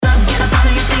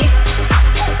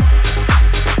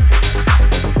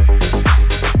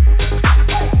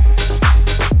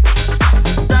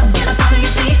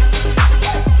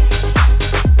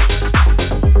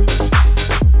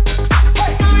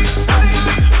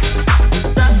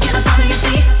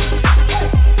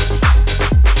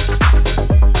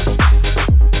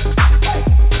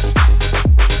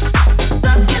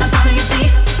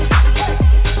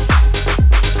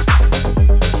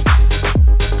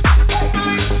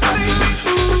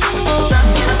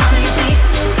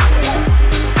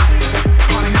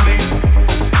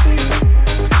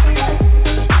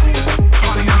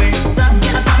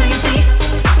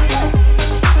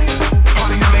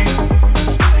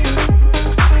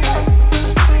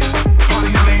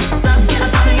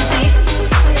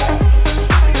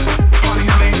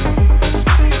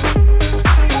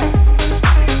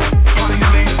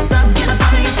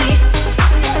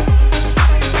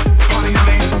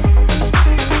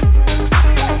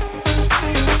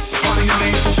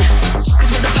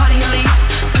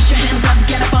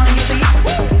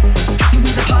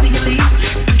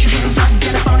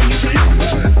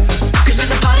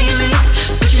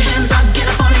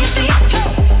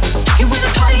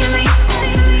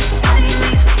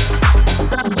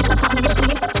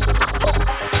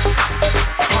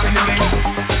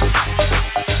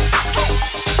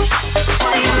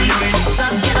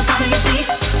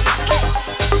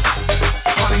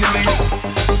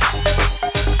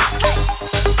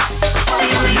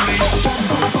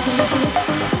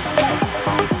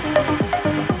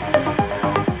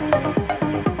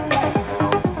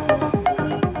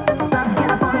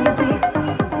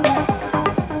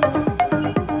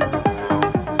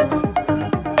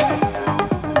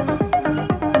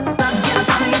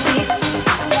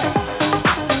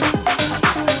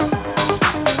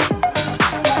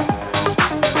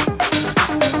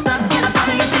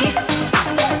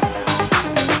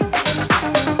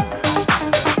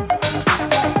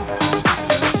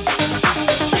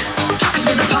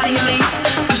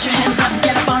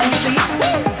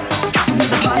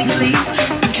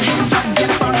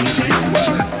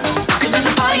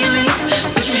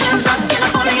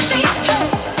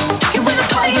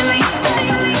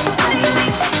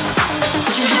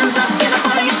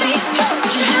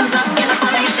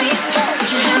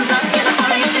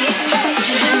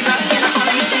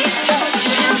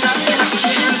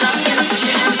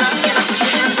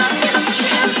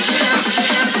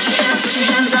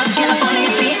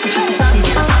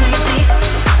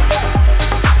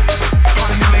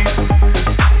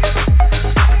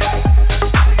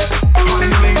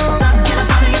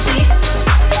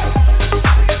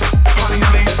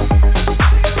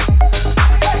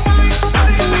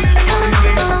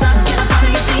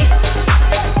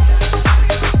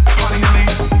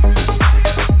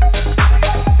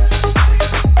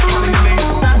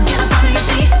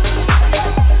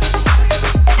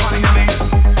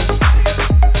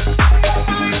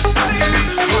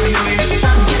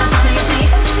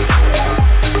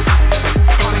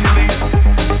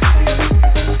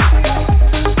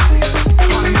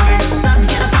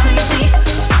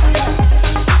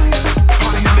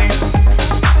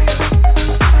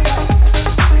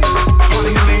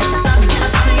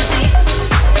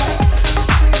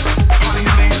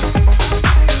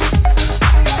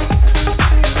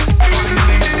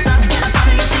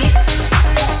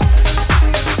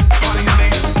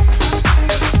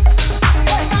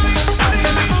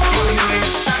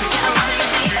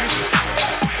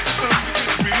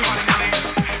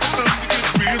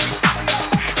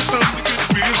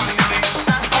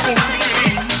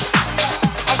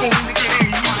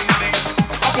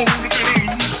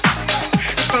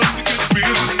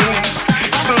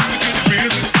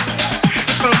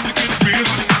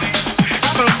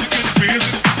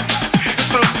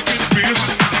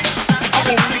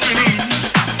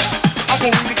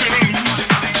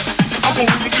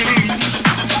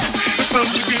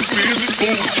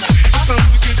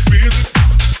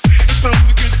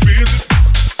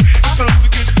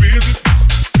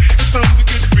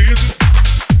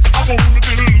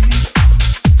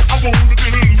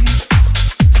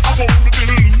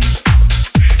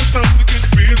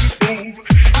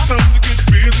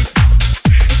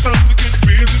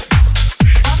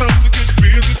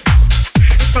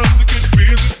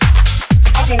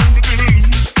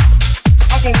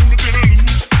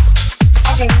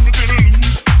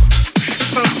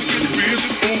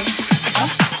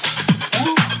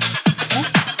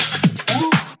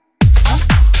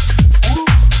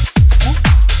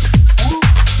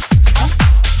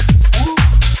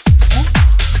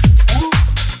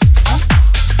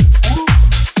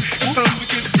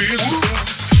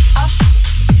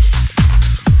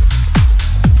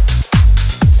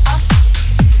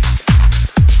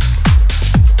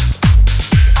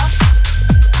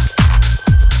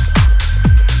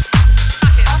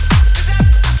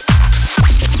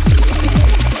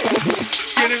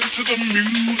into the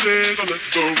music, let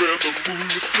the rhythm move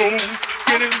your soul.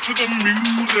 Get into the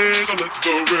music, let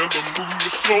the rhythm move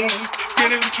your soul.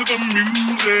 Get into the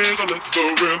music, let the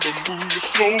rhythm move your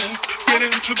soul. Get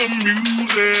into the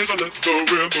music, let the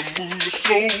rhythm move your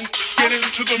soul. Get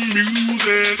into the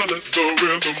music, let the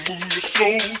rhythm move your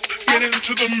soul. Get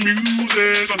into the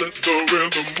music, let the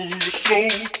rhythm move your soul.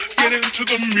 Get into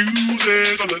the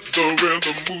music, let the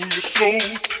rhythm move your soul.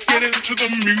 Get into the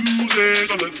music,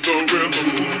 let the rhythm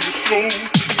move your soul.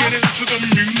 Get into the music, let the rhythm move your soul. Get into the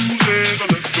music,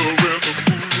 let the rhythm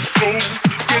move your soul.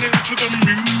 Get into the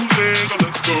music,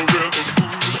 let the rhythm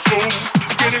move your soul.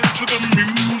 Get into the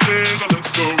music, let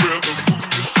the rhythm move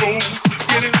your soul.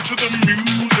 Get into the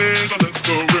music, let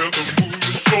the rhythm move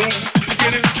your soul.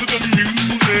 Get into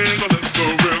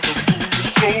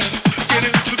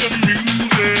the music,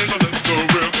 let the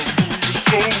rhythm move your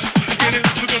soul. Get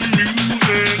into the music,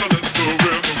 let the rhythm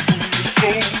move your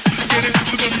soul. Get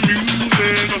into the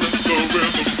music, let the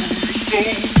rhythm move your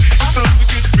soul. It's time to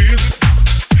get busy.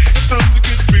 It's time to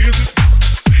get busy.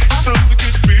 It's time to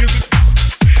get busy.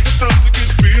 It's time to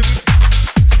get busy.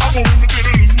 I wanna get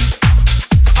loose.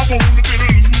 I wanna get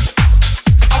loose.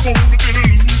 I wanna get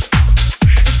loose.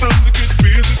 It's time to get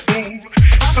busy.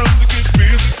 It's time to get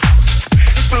busy.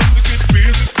 It's time to get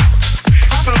busy.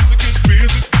 It's time to get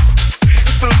busy.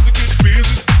 It's time to get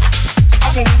busy. I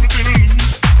wanna get loose.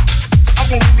 I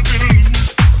wanna get loose.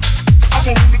 I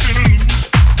wanna get loose.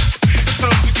 It's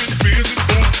time to get busy.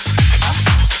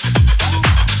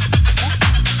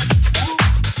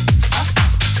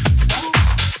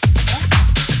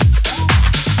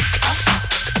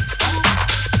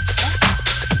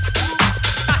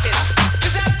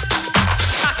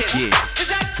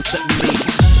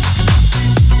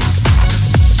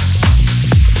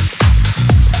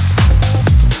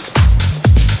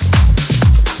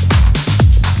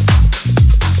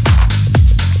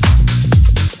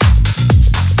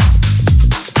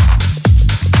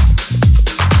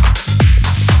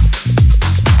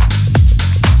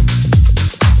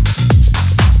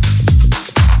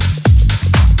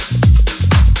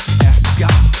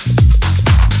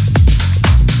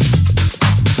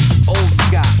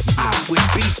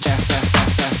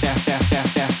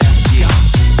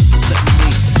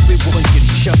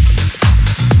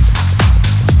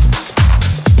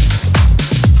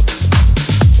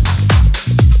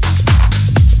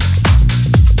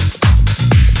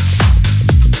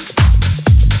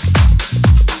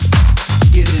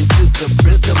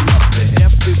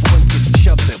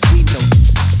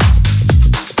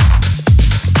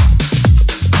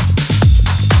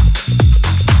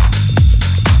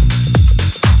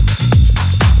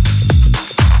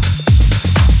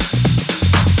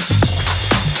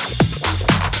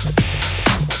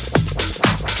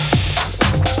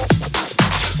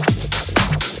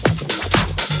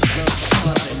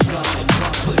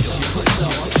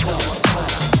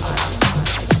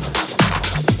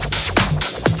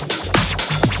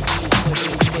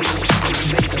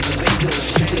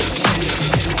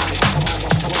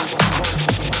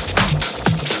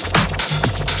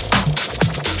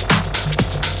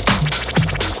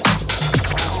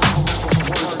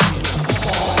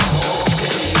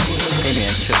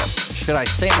 Should I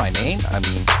say my name? I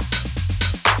mean,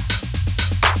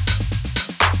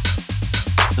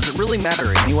 does it really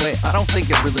matter anyway? I don't think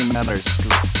it really matters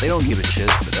because they don't give a shit.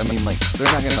 But I mean, like, they're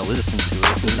not gonna listen to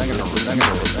it. They're not gonna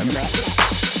remember.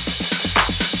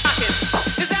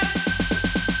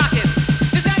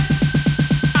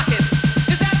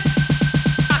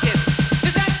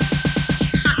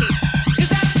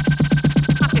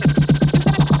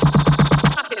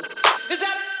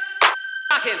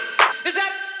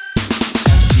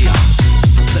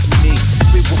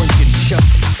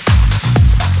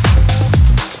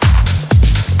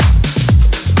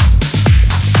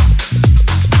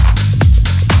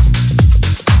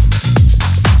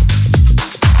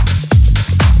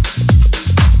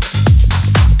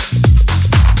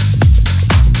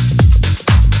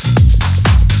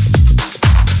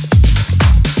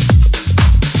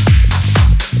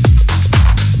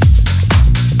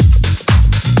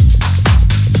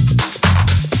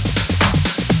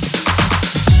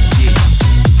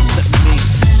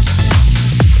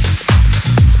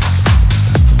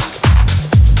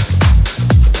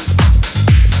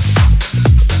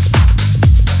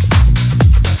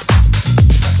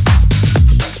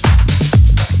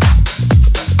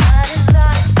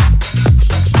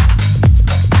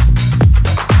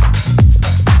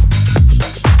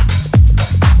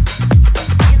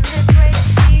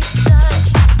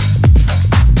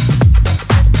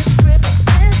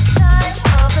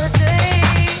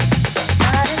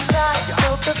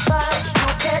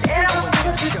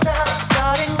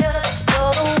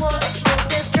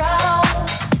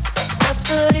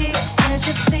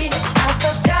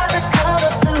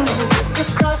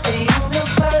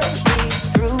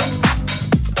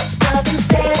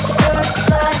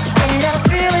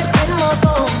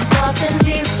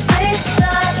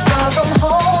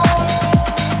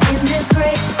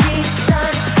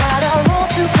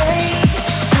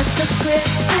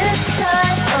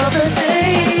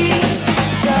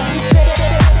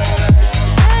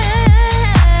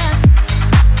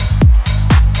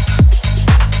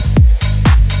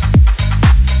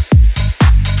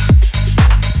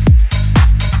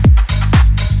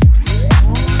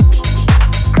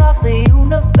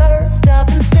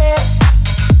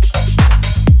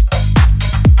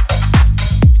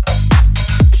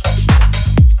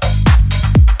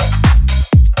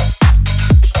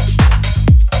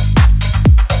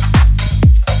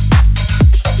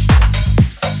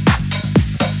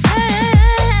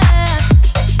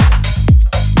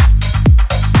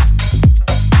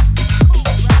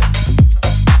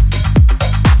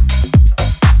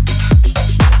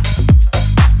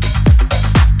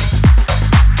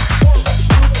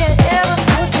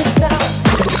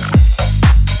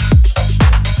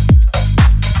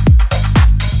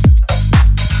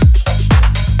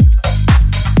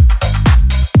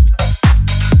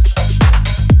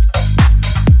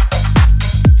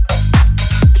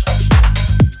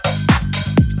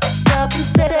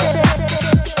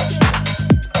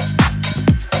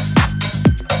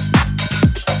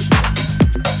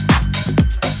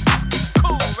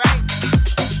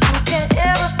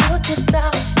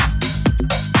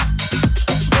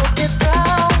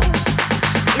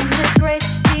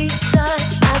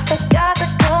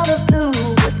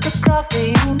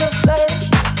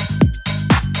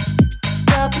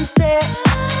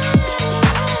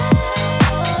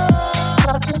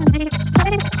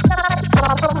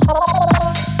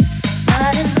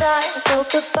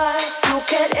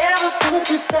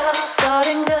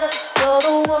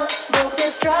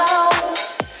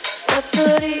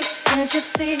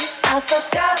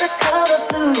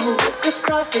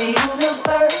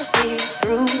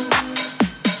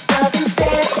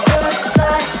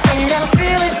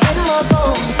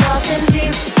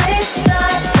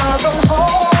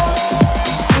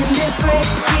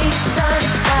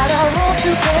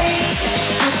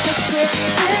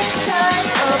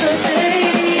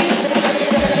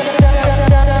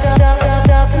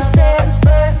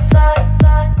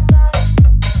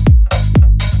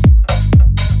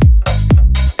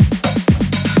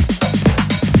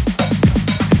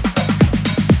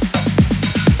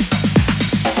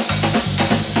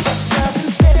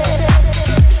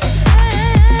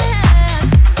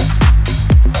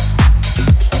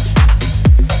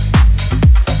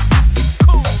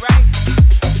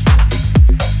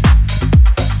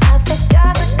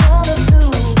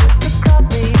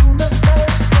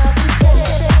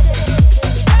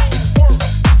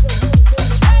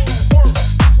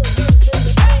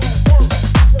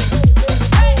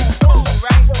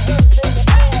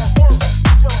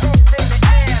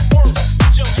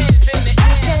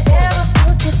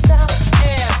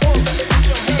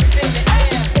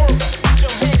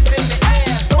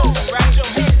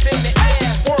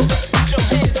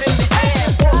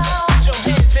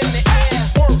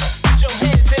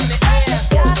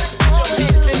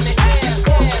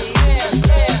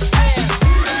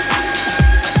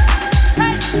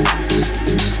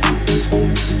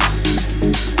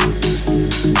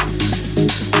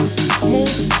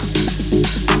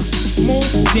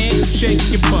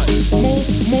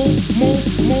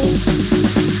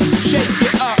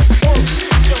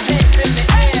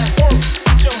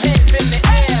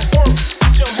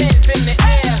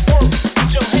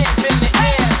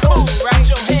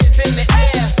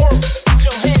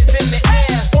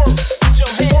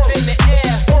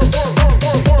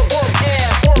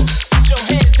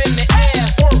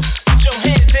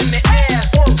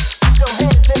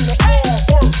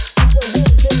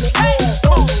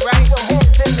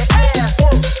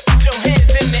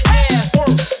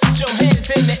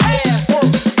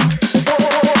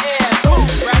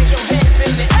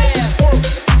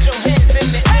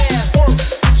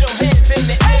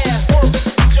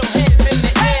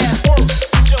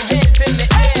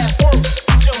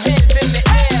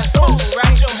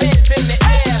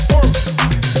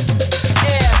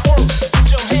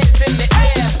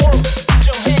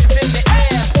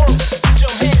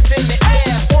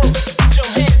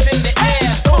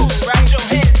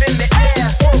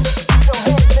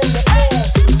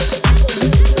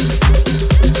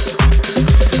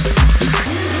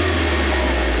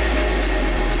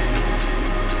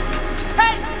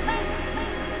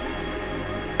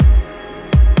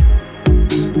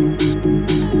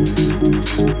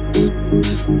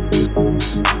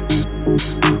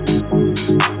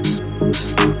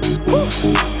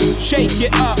 Shake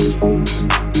it up.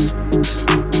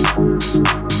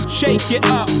 Shake it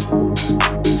up.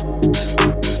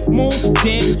 Move,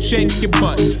 dance, shake your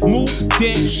butt. Move,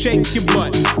 dance, shake your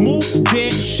butt. Move,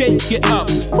 dance, shake it up.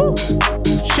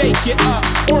 Shake it up.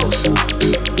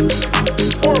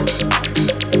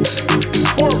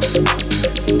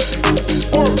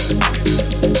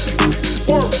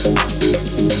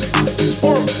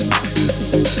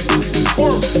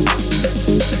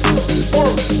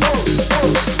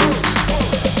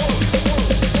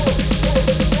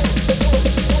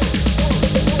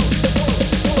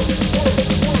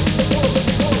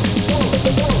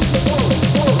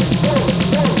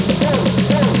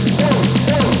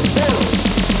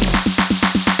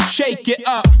 Shake it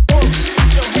up. Put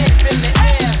your hands in the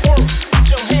air. Put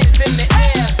your hands in the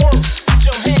air. Put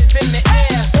your hands in the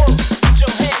air. Put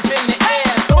your hands in the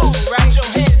air. Cool, right? Put your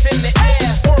hands in the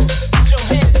air. Put your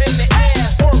hands in the air.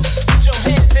 Put your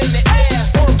hands in the air.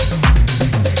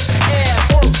 Air.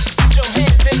 Put your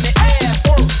hands in the air.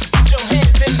 Put your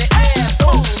hands in the air.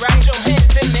 Cool, right? Put your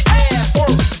hands in the air.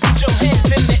 Put your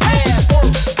hands in the air.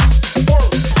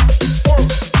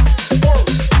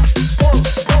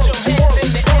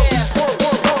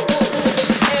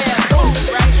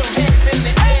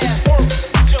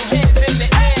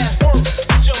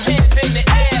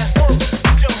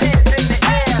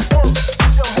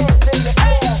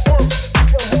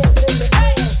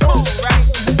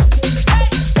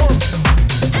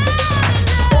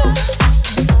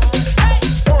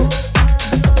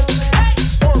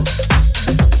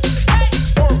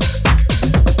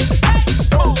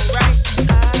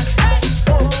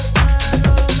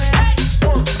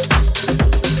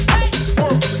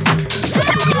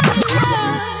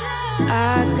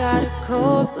 I've got a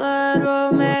cold blood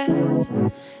romance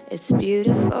It's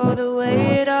beautiful the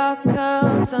way it all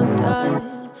comes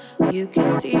undone. You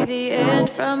can see the end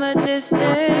from a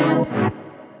distance.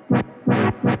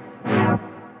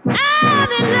 I'm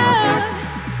in love.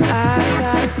 I've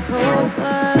got a cold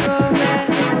blood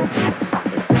romance.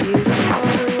 It's beautiful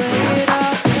the way it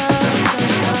all comes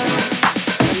undone.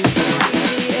 You can see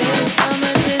the end from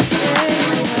a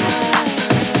distance.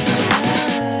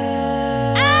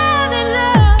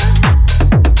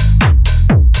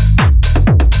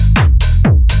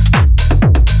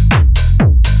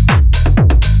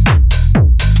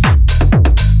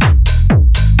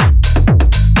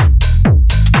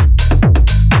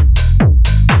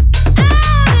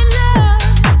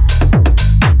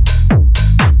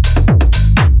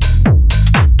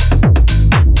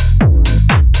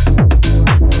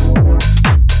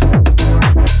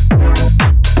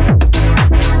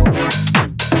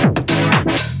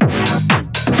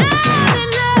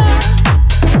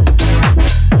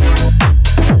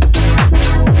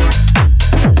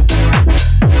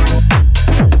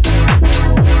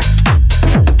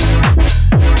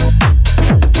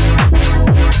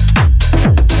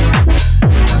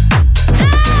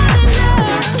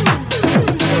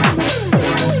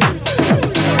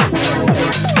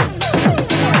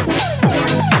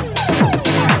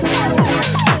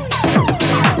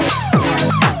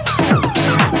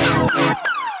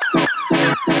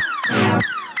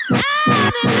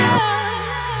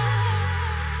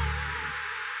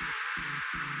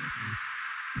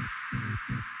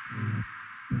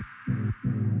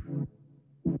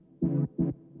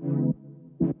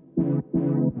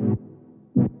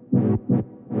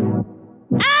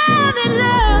 I'm in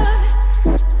love.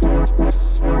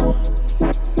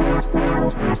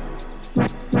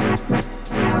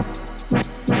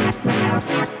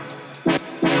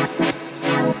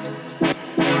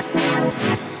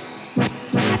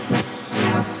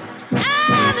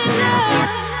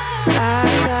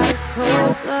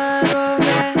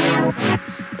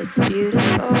 It's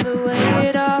beautiful the way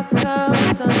it all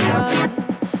comes undone.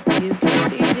 You can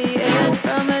see the end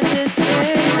from a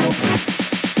distance.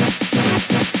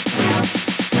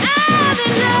 I'm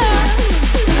in love.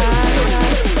 I've got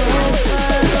a cold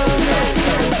blood romance.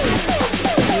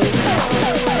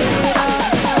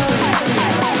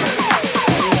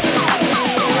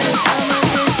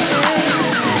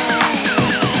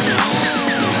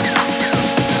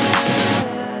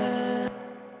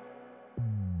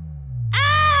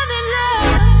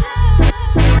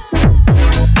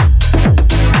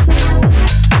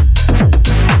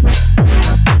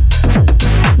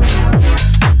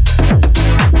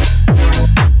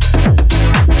 beautiful the way it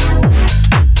all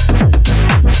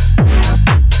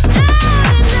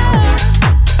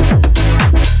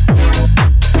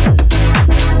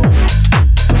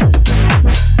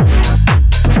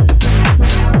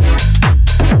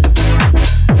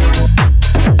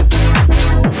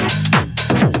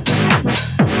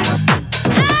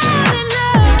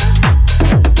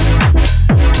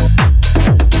undone. You can see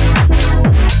the end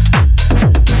from a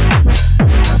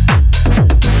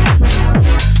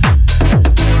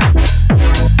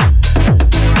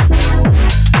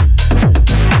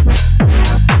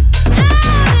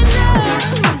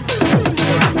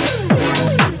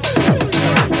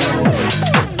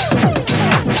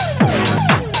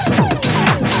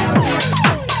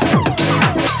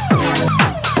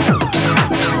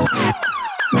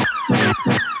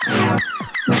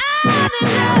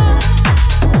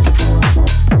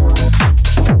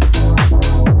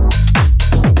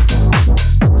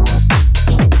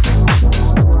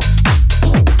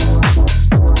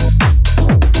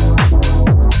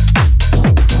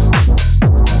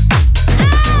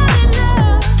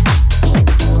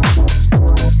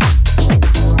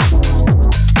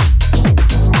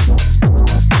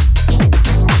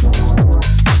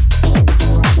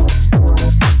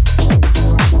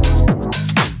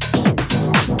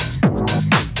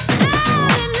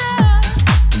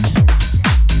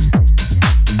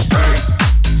distance.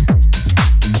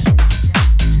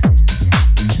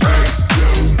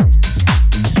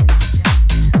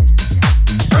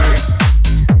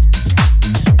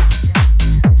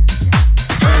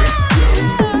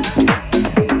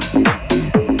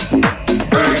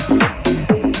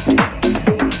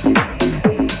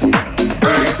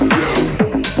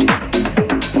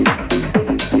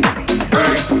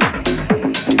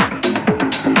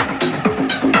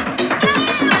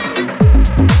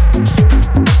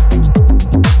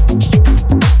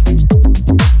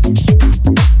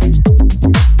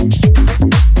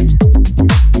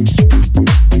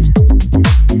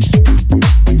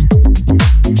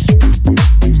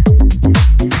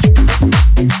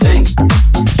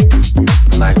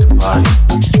 Like to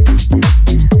party.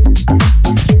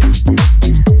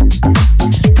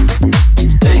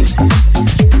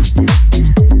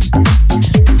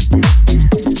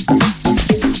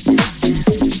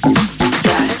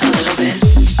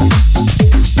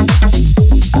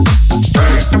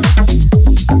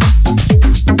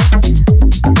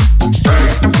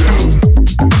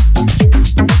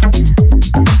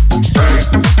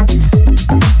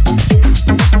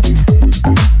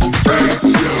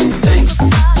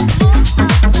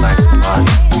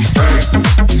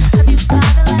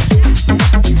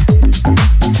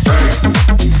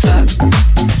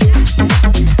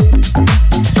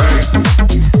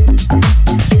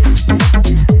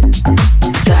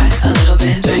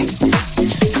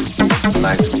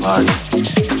 like to party.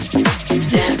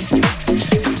 Dance.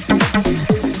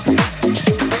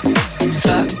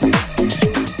 Fuck.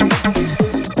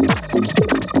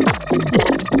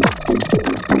 Dance.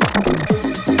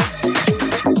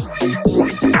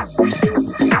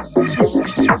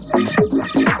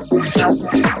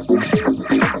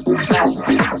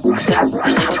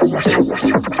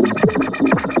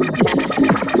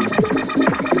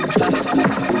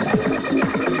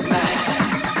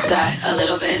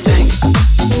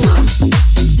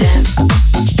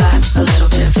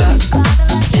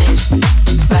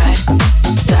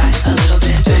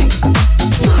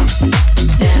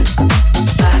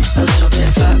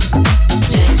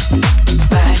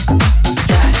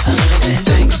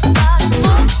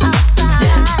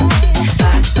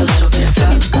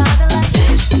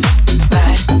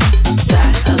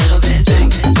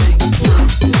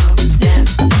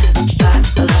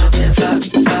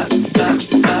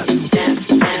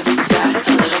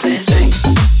 Drink.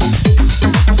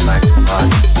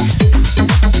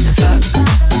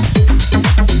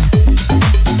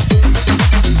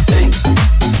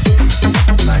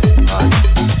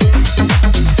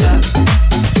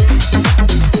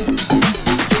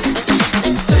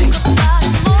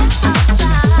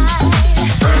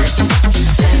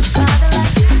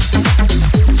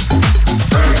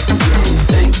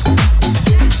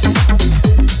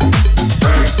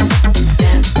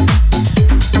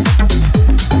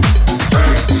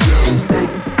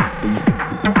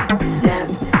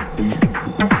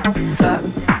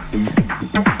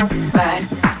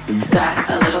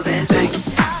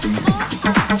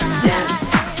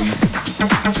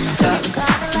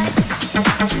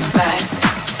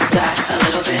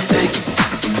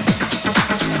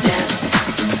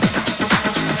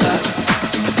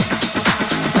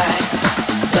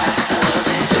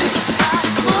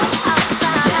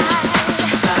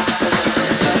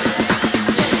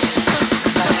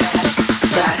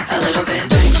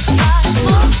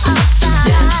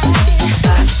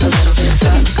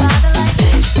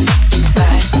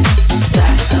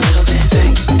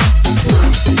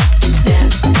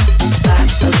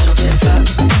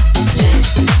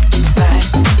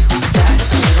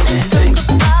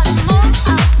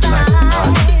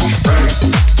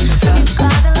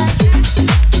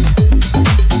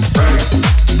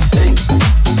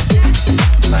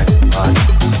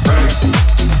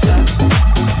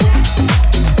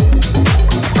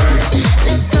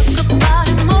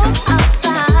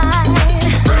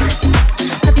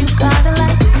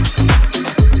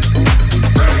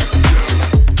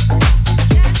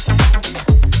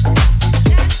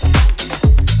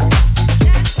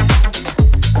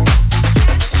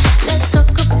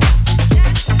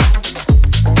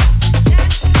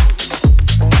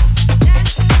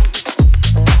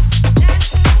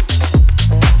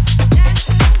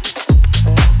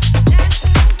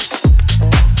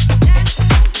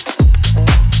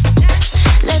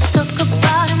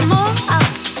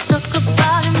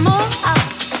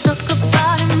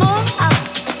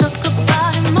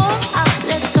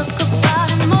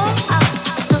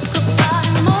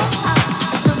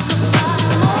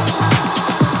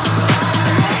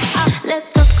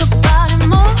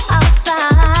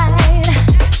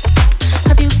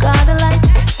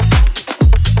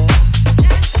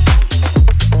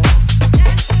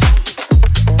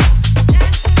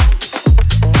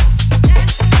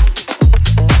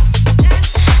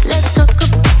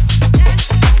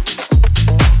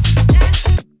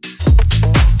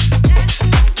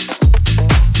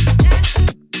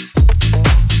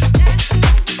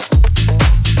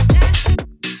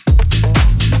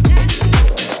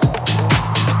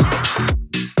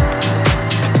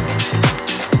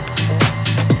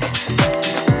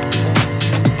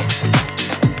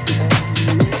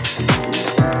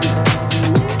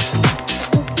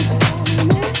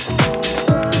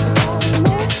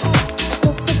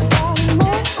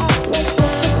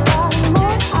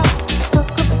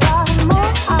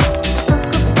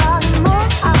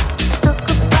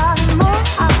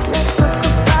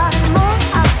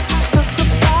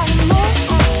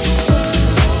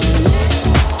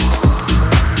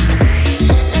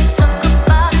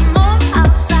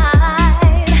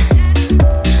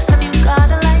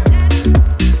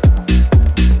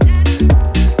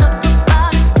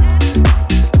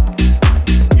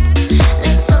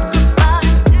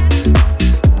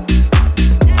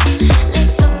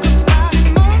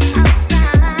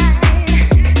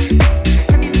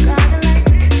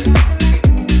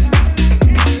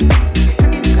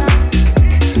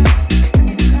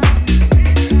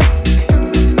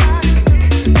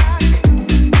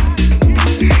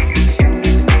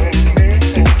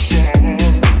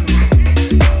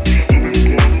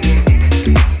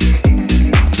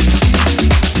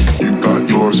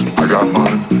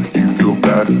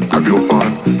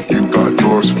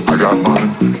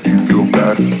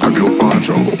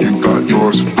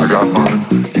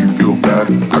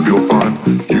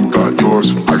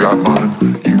 yours, I got mine.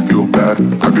 You feel bad,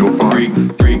 I feel fine.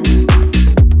 Freak,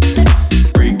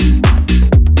 freak,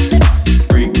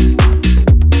 freak,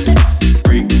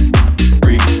 freak,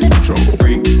 freak, control,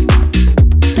 freak,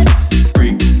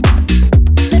 freak,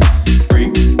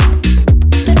 freak,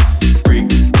 freak,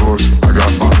 yours, I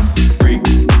got mine. Freak,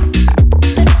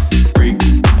 freak,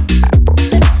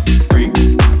 freak,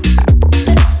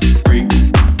 freak,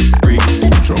 freak,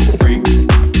 control, freak.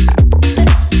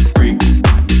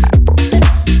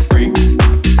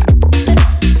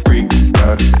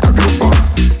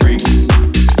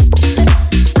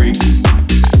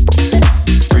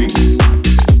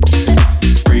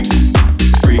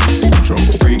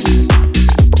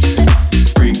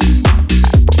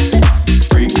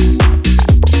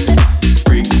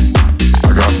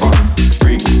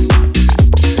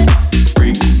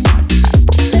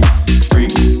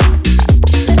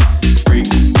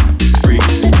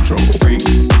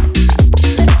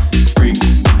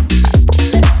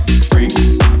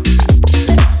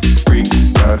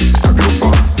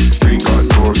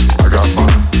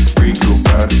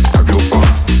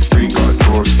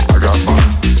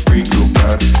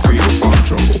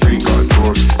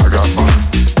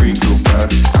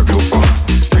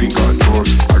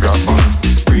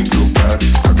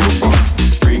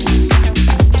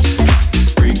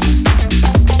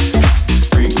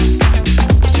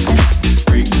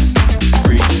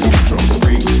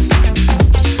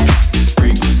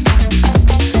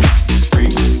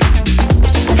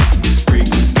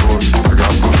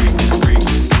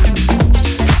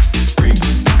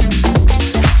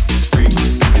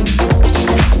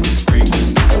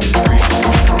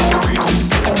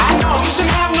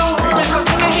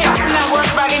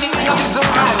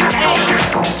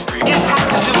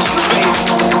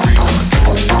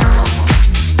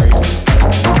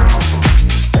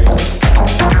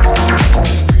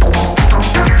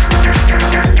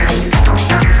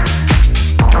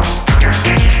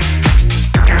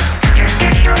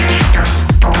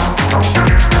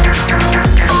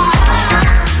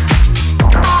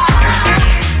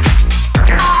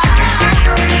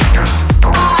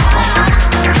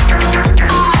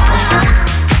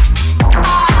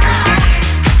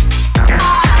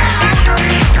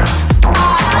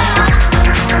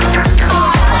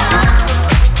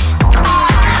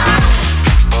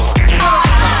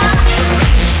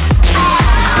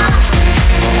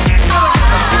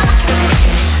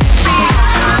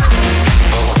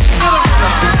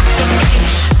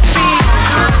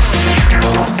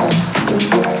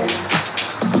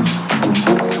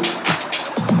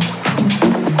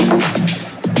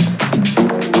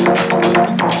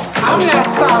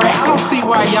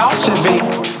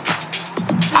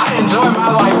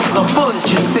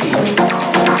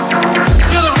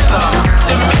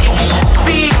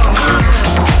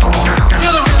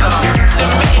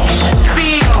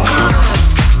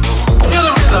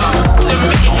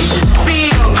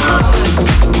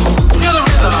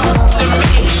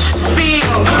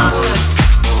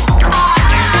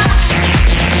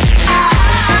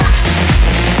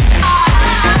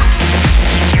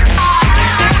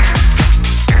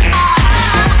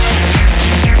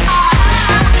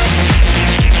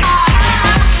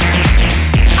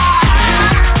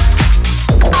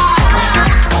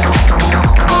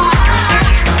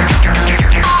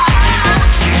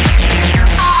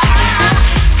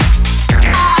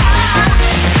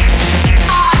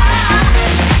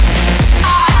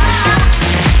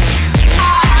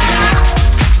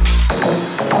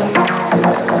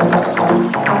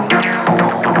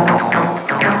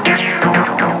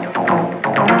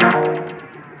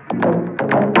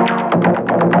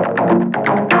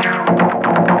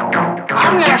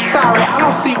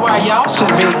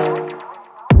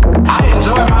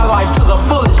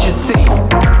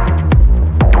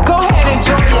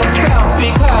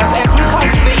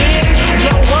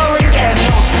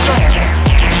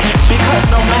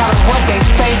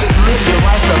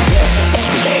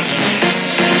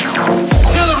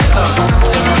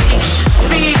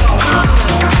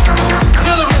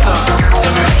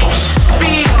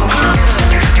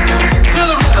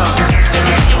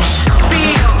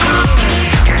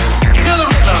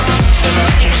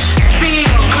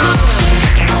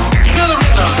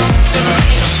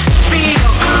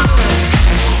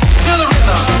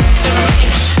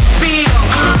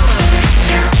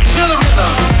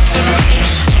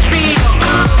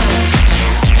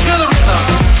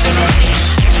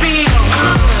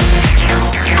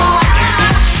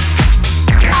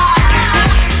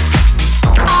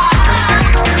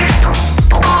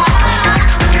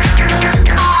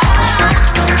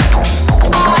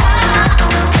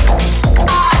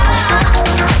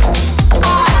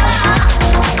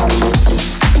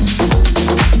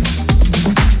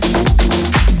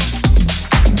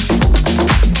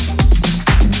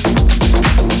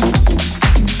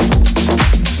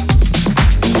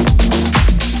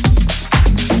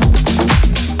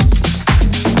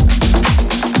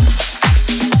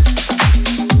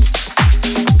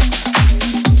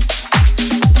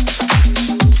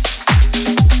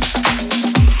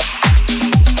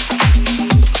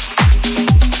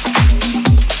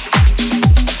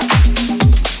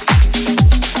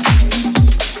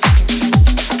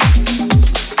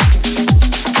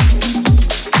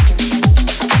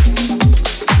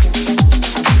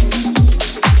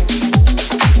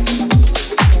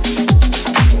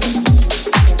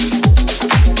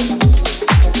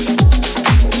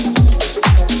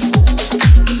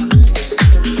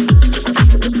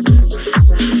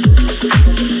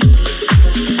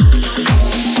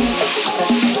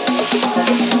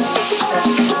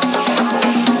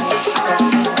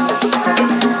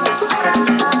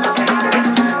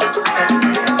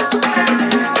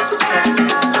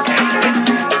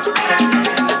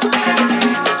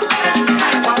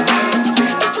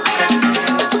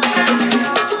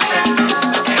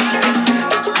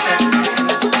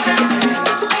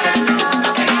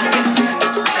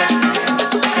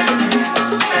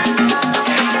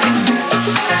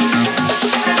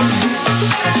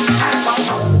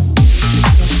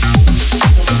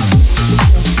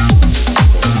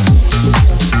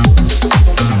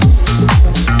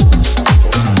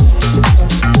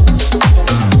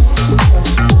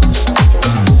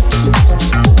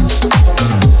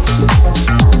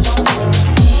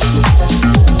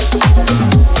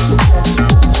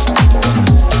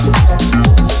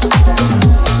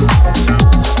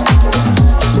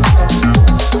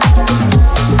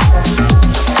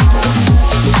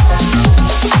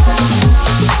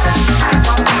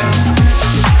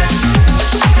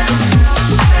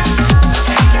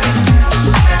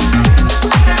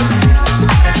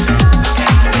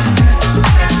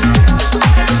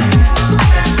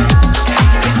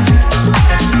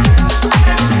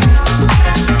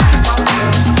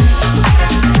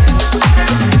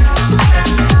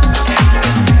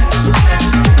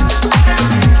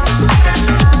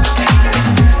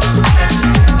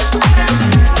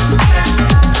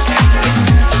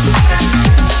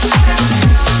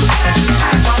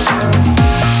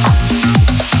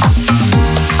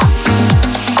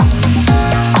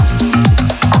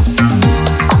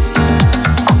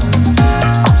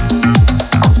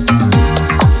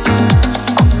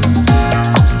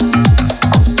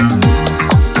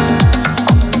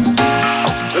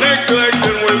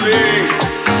 collection will be,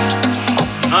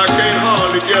 I can't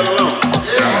hardly get along.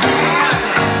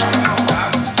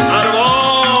 Out of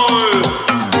all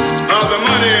of the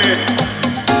money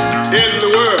in the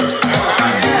world,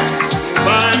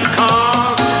 fine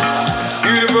cars,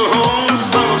 beautiful homes,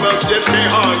 some of us just can't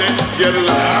hardly get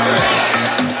along.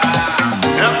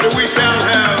 After we shall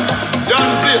have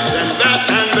done this and that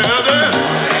and the other,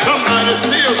 somebody's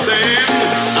still saying,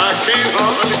 I can't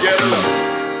hardly get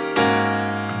along.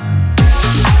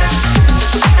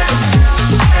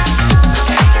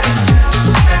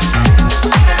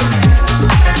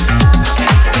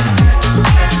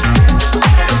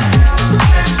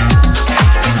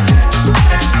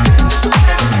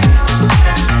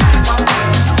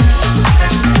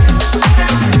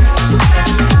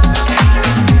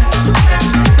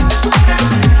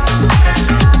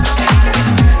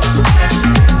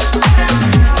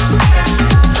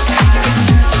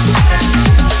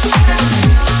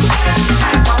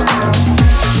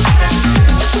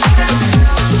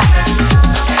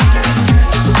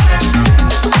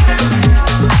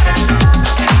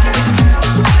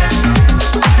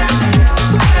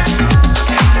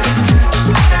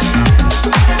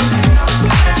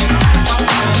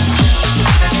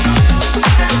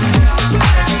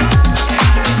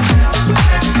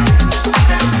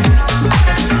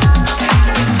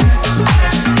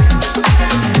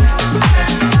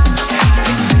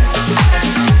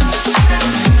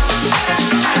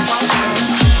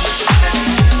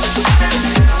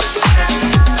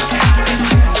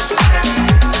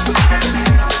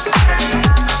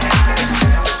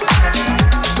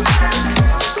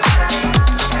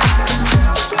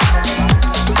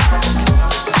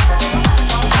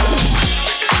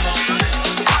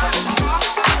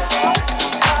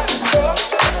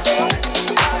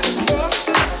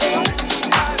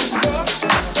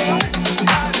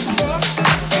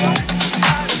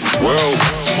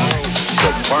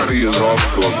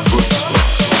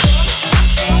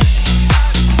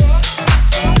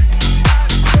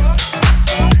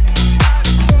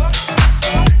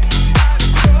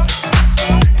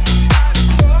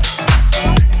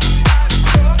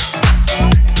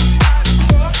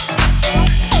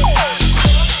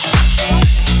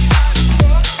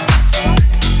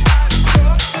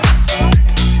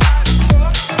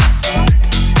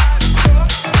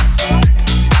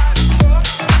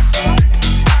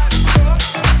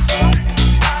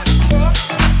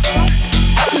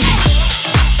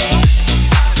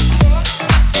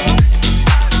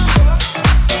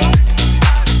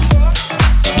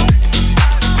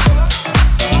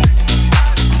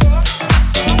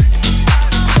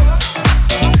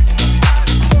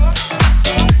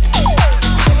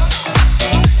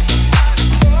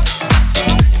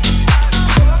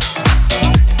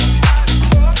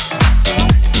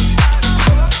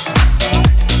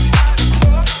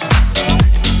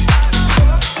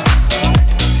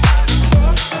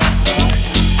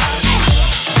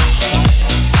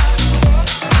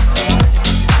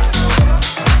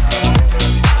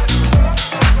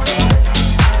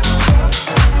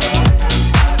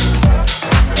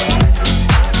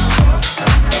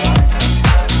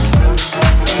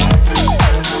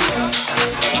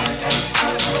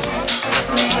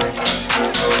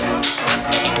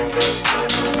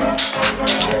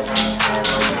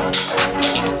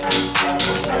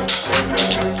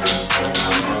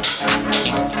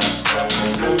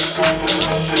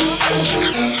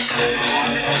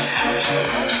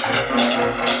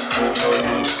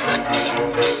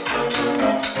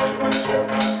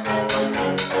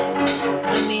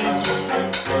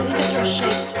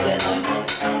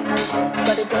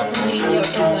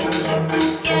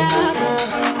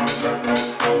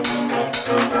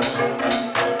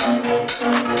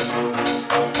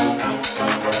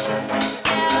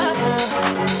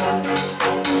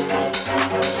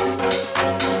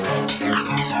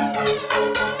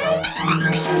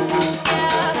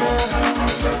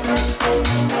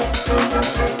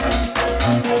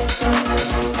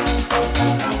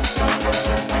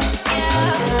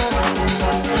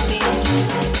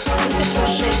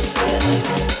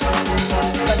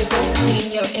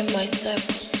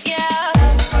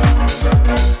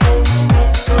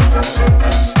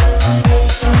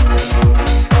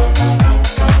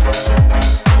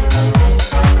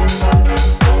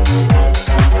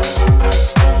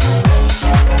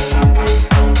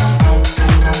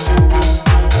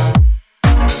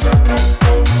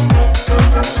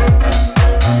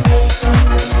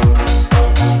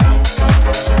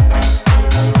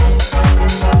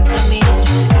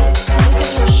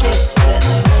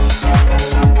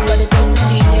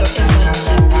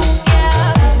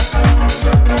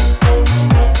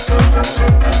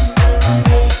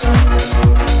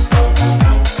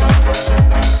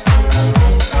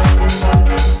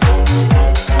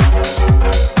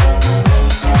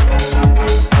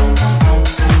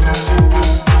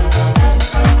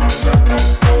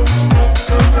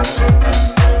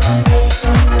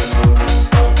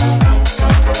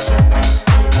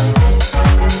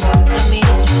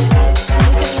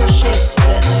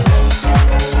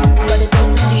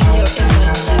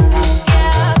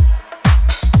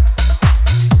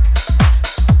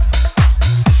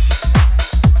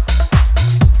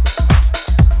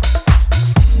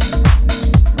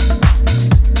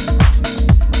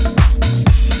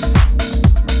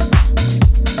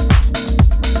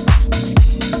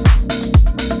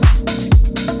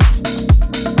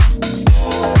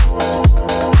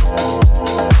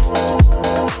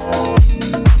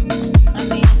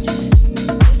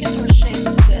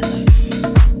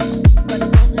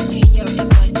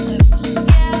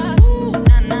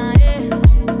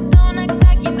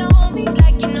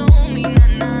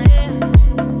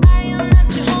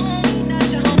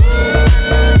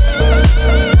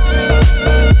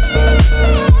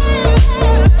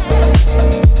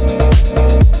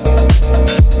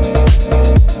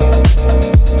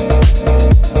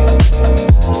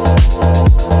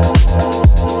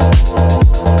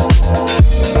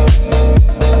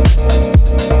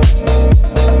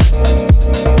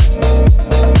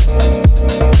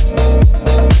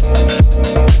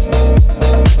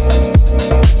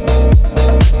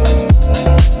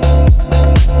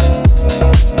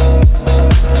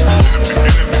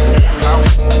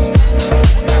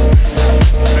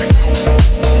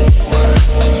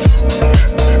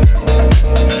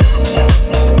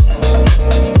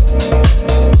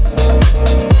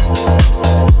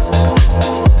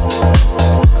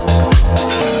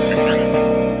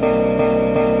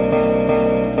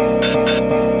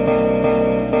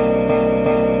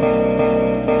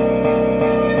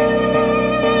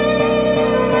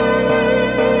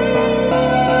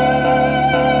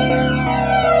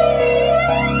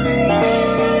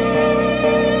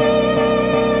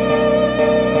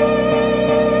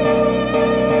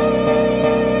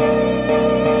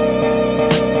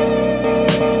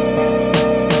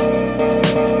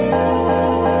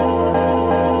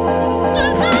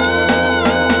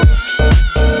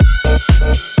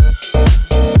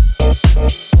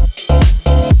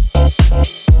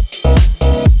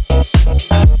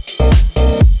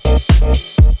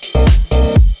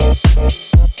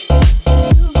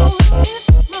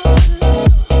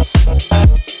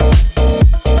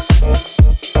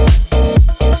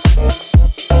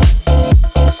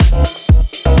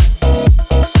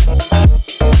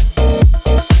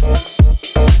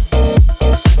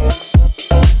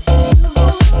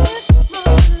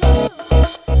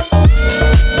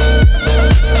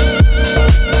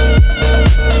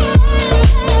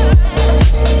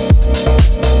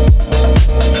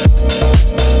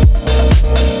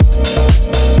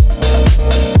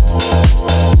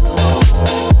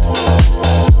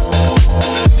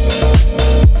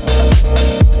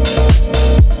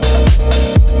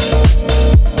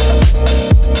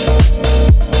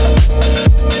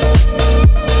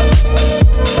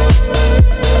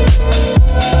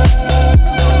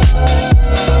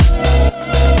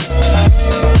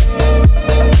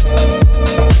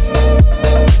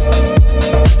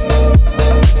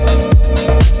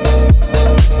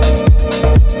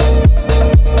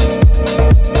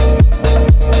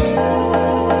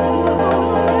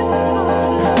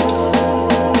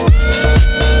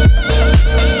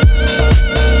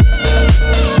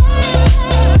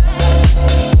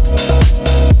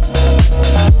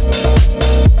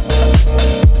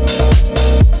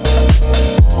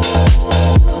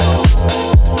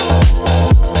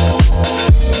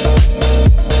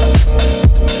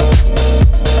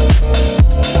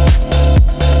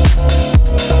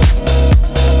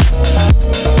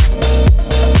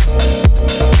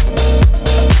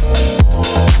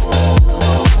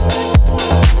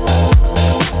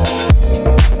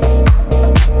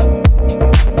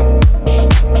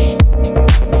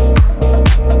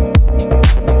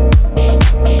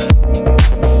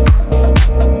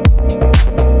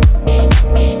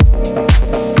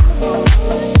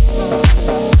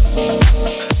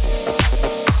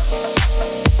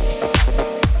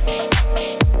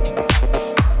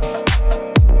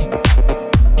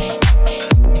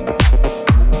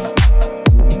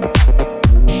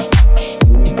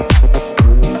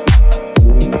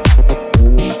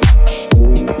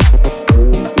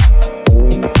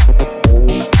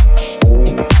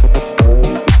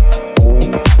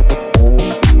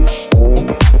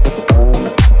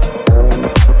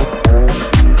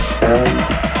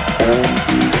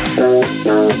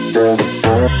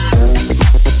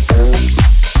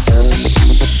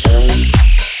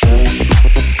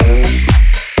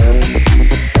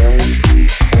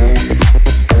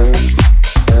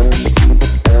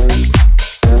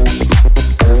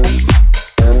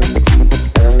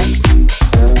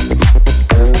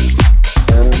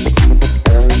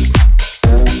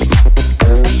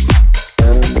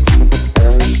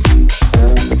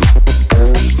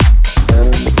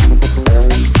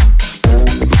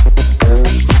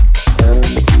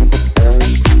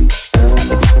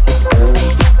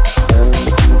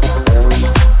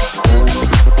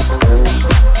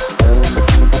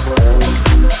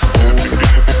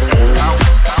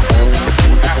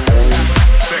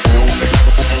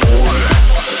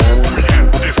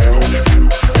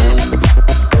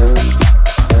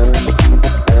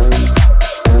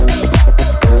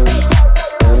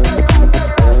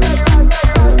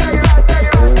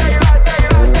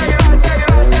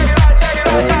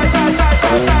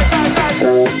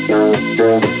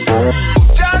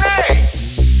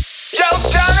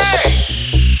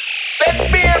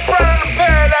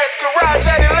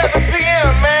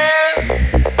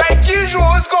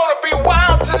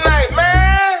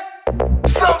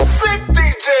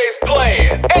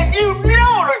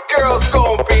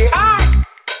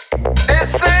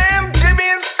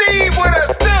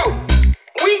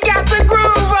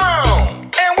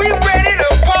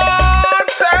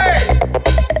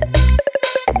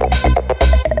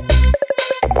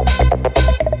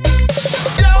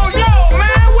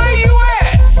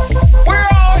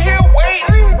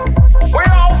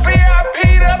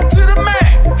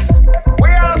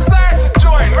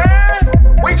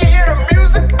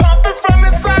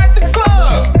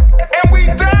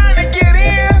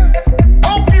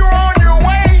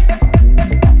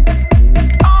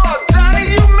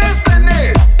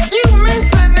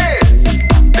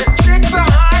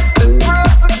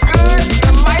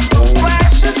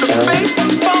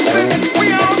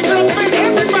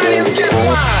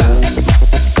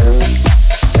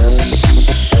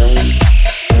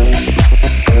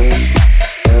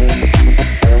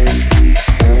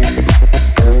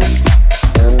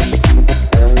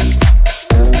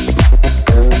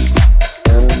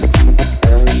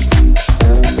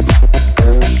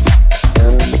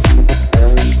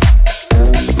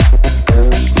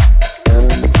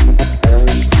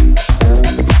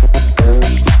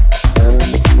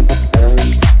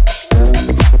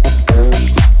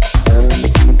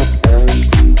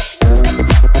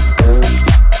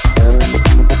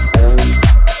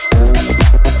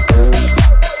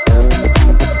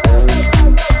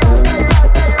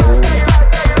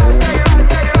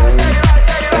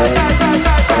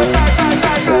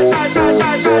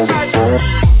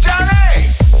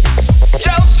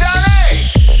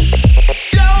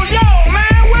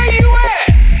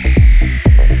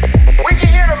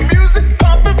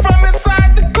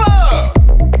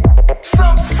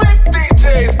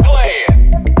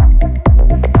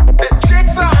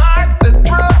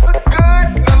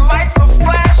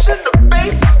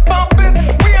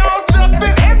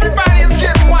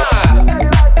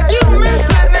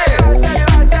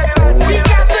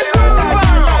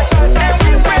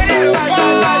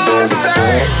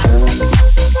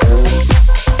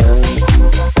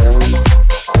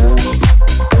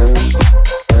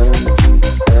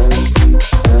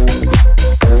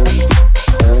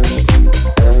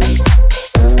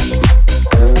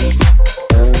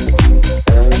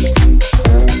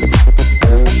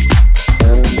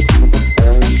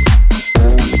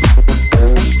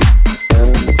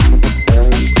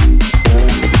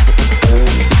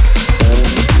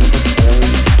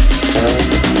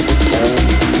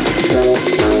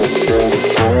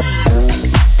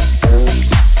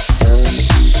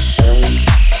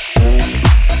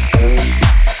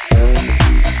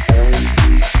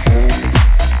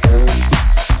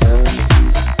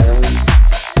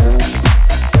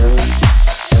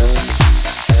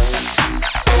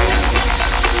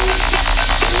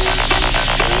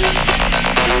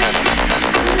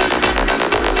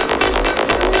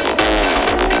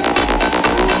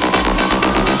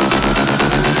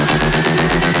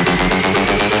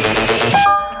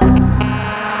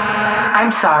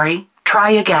 sorry, try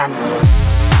again.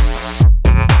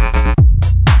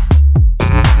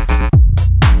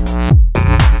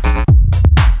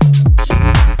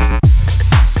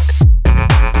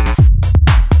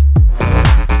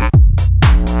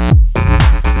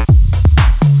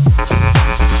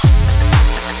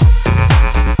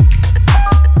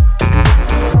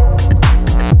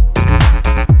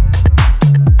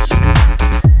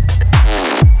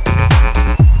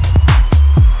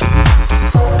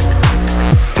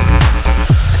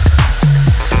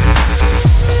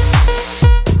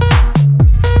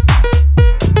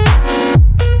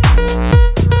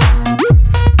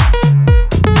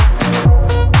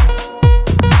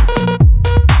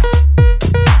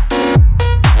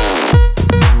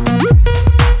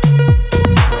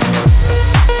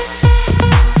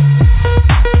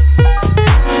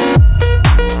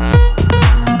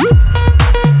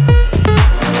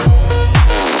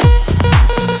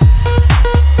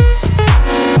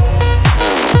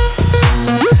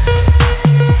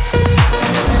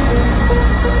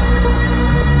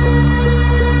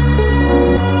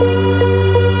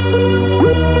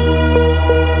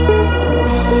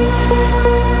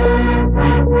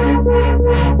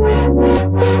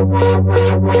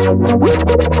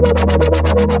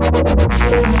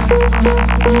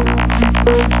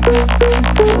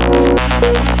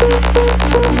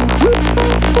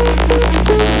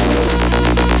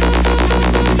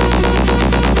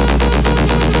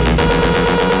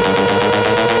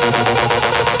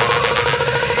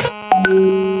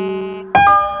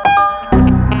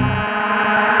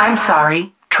 I'm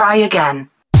sorry, try again.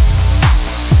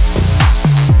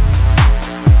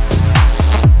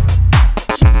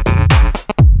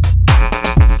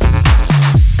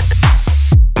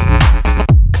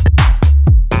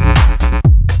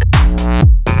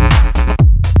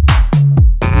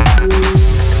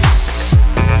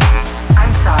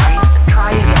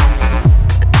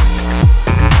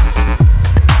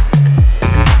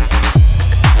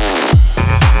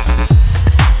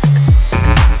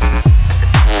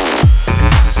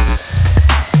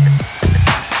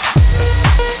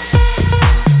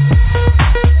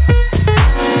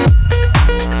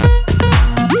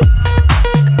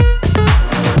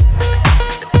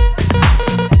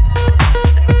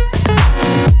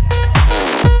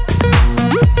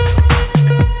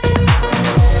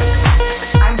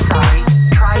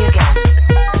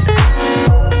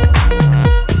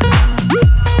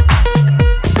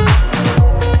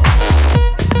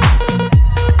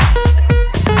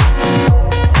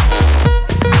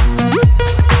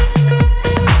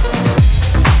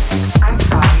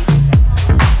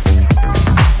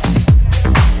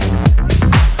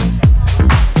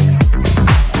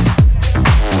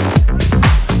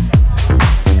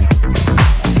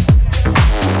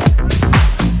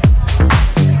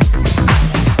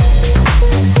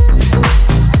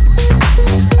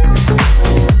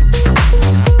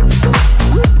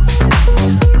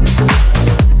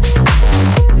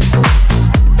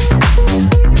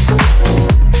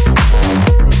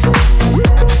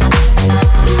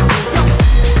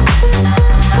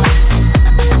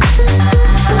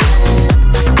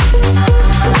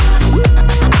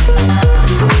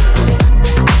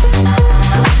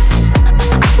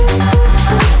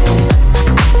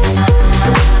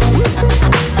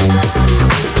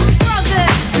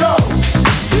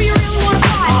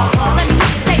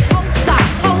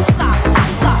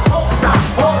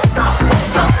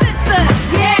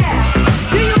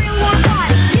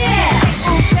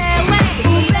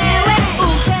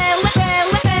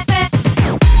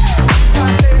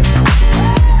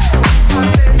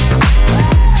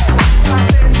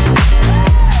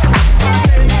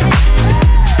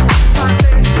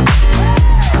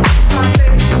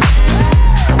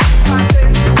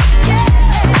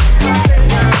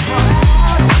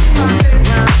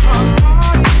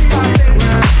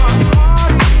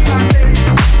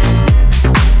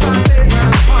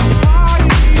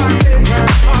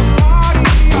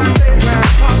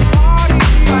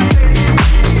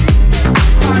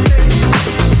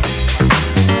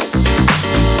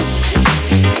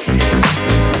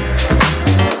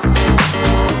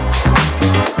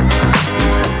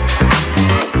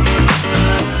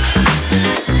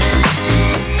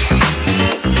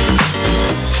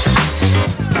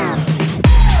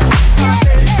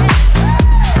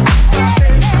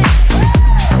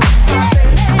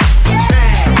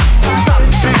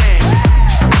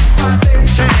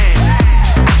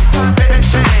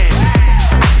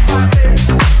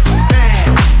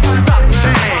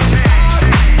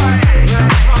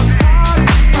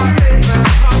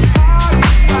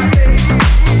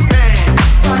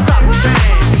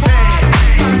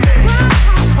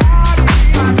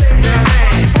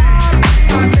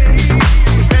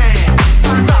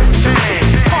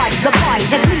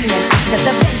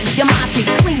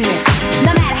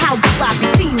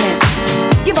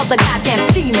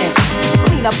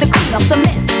 clean up the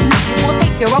mess. Nature will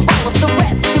take care of all of the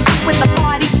rest. To be with the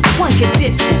party, one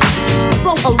condition: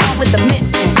 flow along with the mission.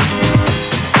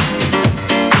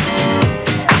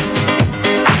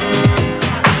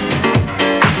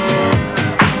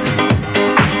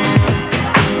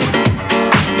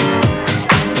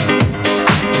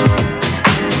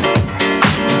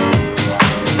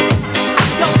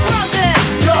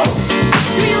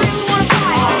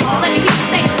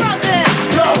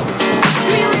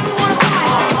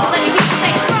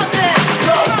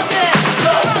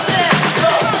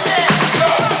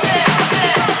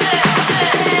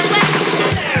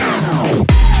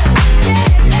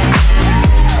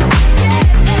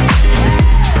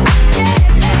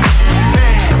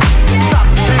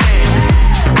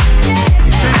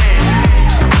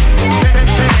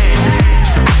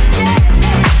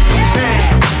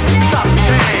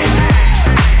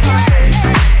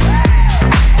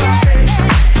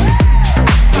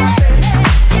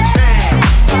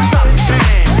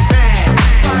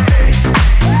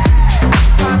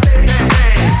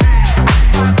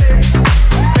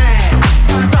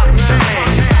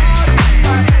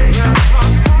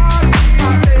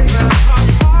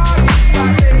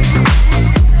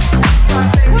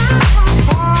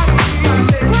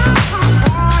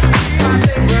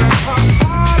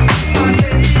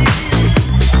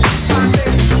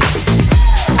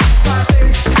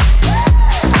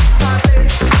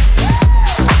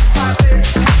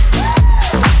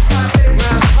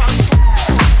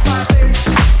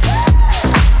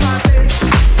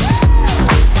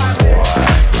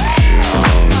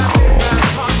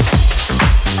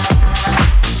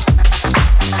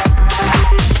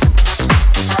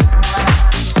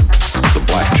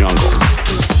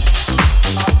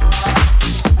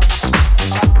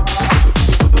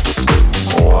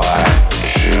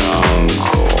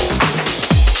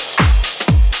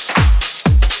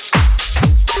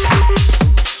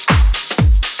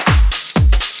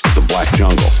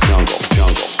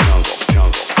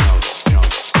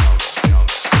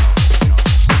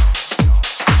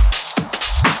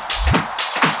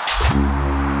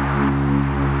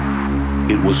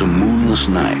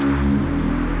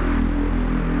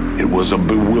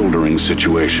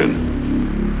 Situation.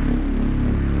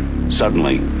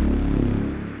 Suddenly,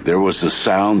 there was a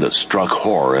sound that struck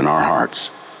horror in our hearts.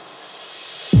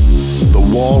 The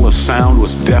wall of sound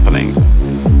was deafening,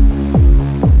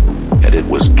 and it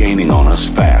was gaining on us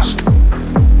fast.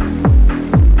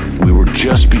 We were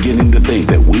just beginning to think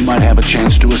that we might have a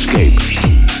chance to escape.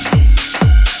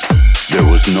 There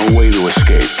was no way to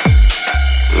escape.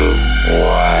 The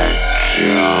Black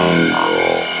Jungle.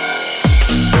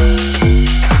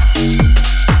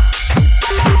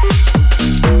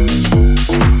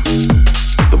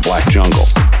 Black Jungle. Black Jungle.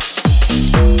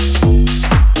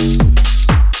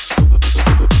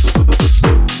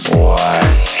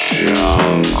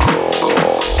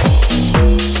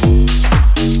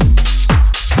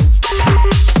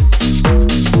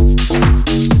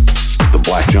 The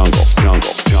Black Jungle.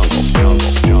 Jungle.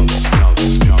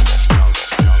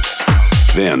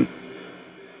 Then,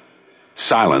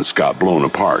 silence got blown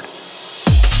apart.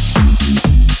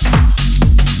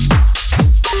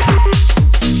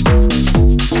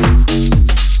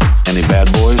 Any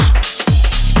bad boys?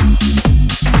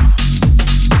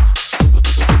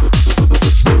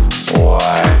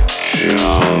 Black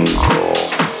Jungle.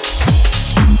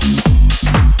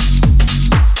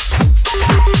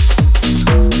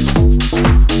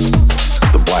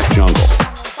 The Black Jungle.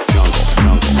 Jungle.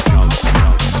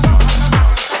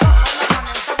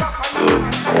 The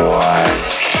Black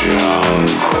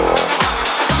Jungle.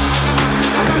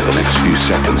 The next few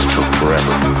seconds took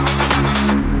forever.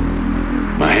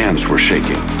 My hands were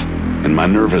shaking, and my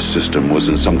nervous system was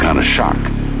in some kind of shock.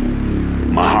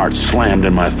 My heart slammed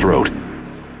in my throat.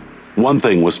 One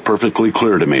thing was perfectly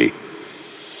clear to me.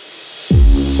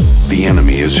 The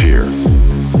enemy is here.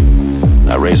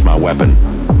 I raised my weapon.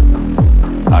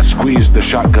 I squeezed the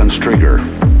shotgun's trigger.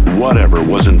 Whatever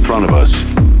was in front of us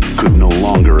could no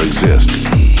longer exist.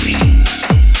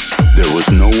 There was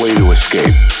no way to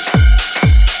escape.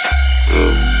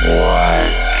 The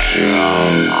Black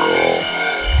Jungle.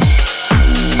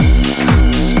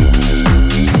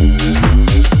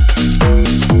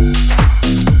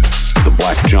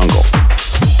 Jungle.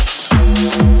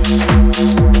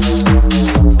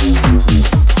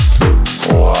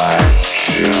 Black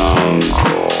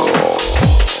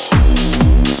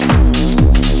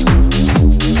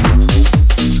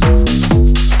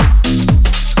Jungle.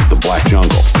 The Black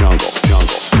Jungle.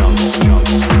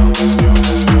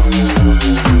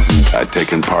 I'd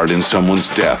taken part in someone's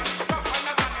death,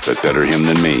 but better him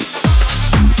than me.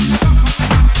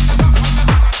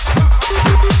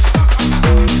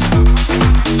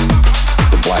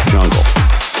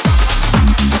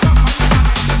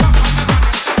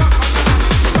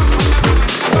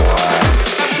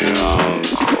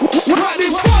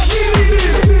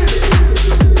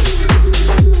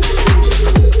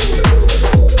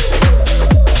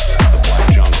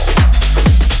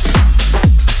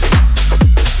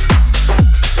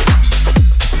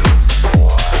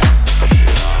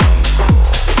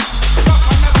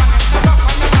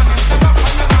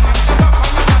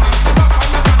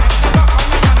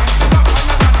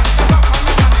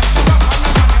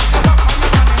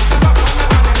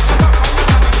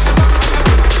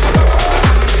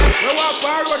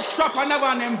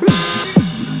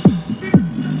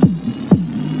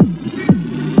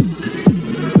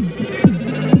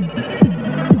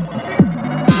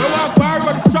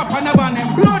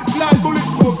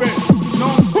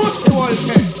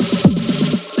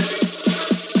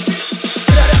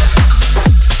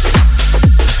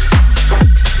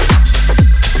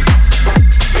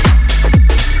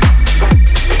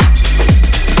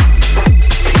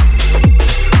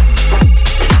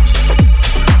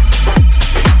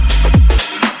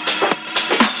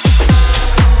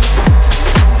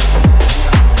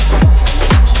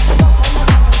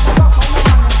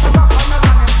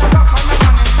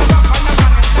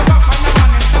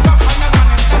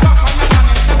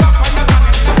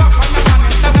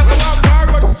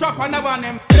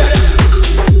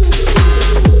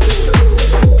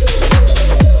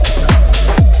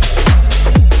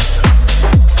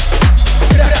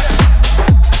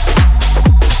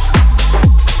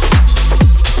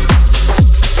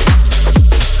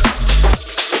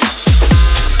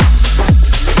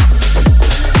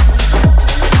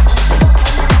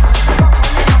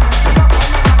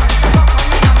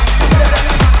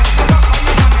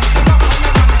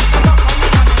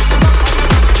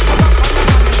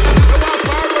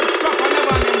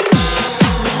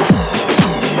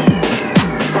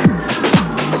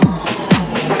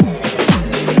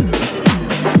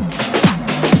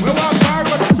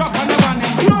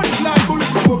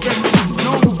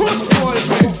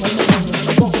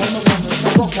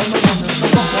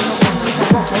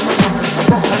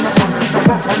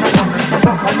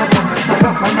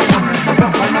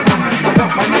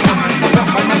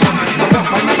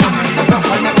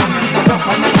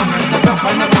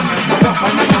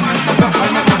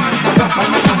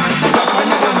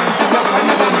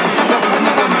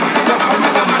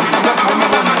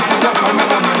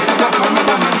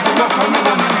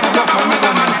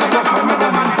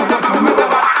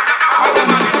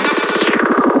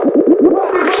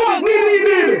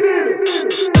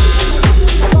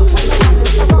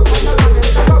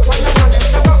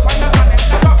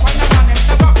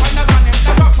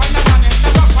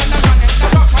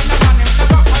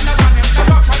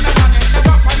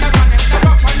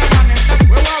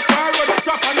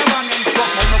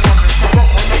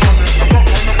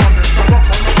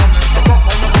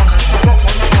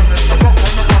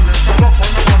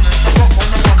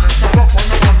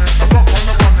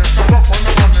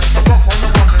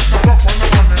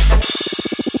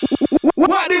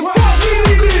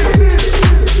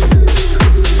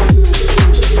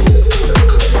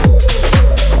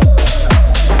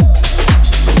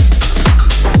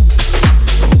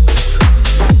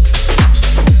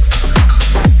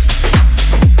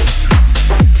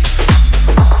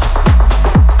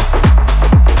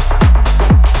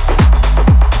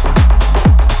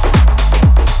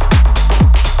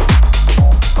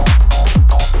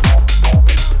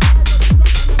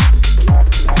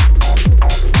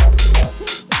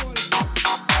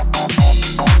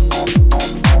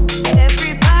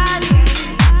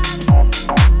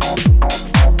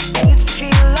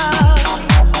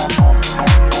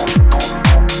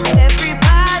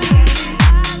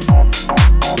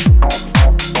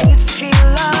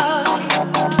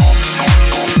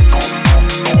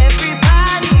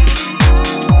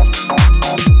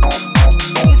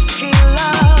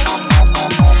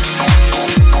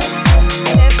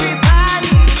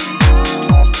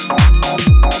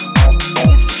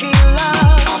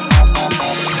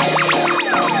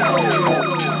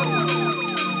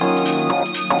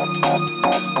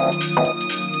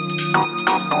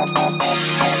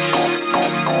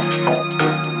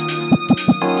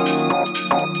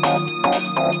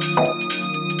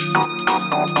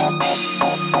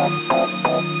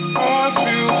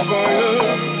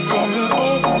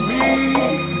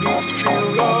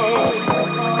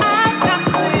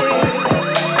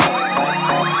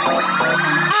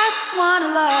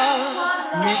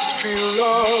 Needs to feel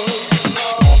love.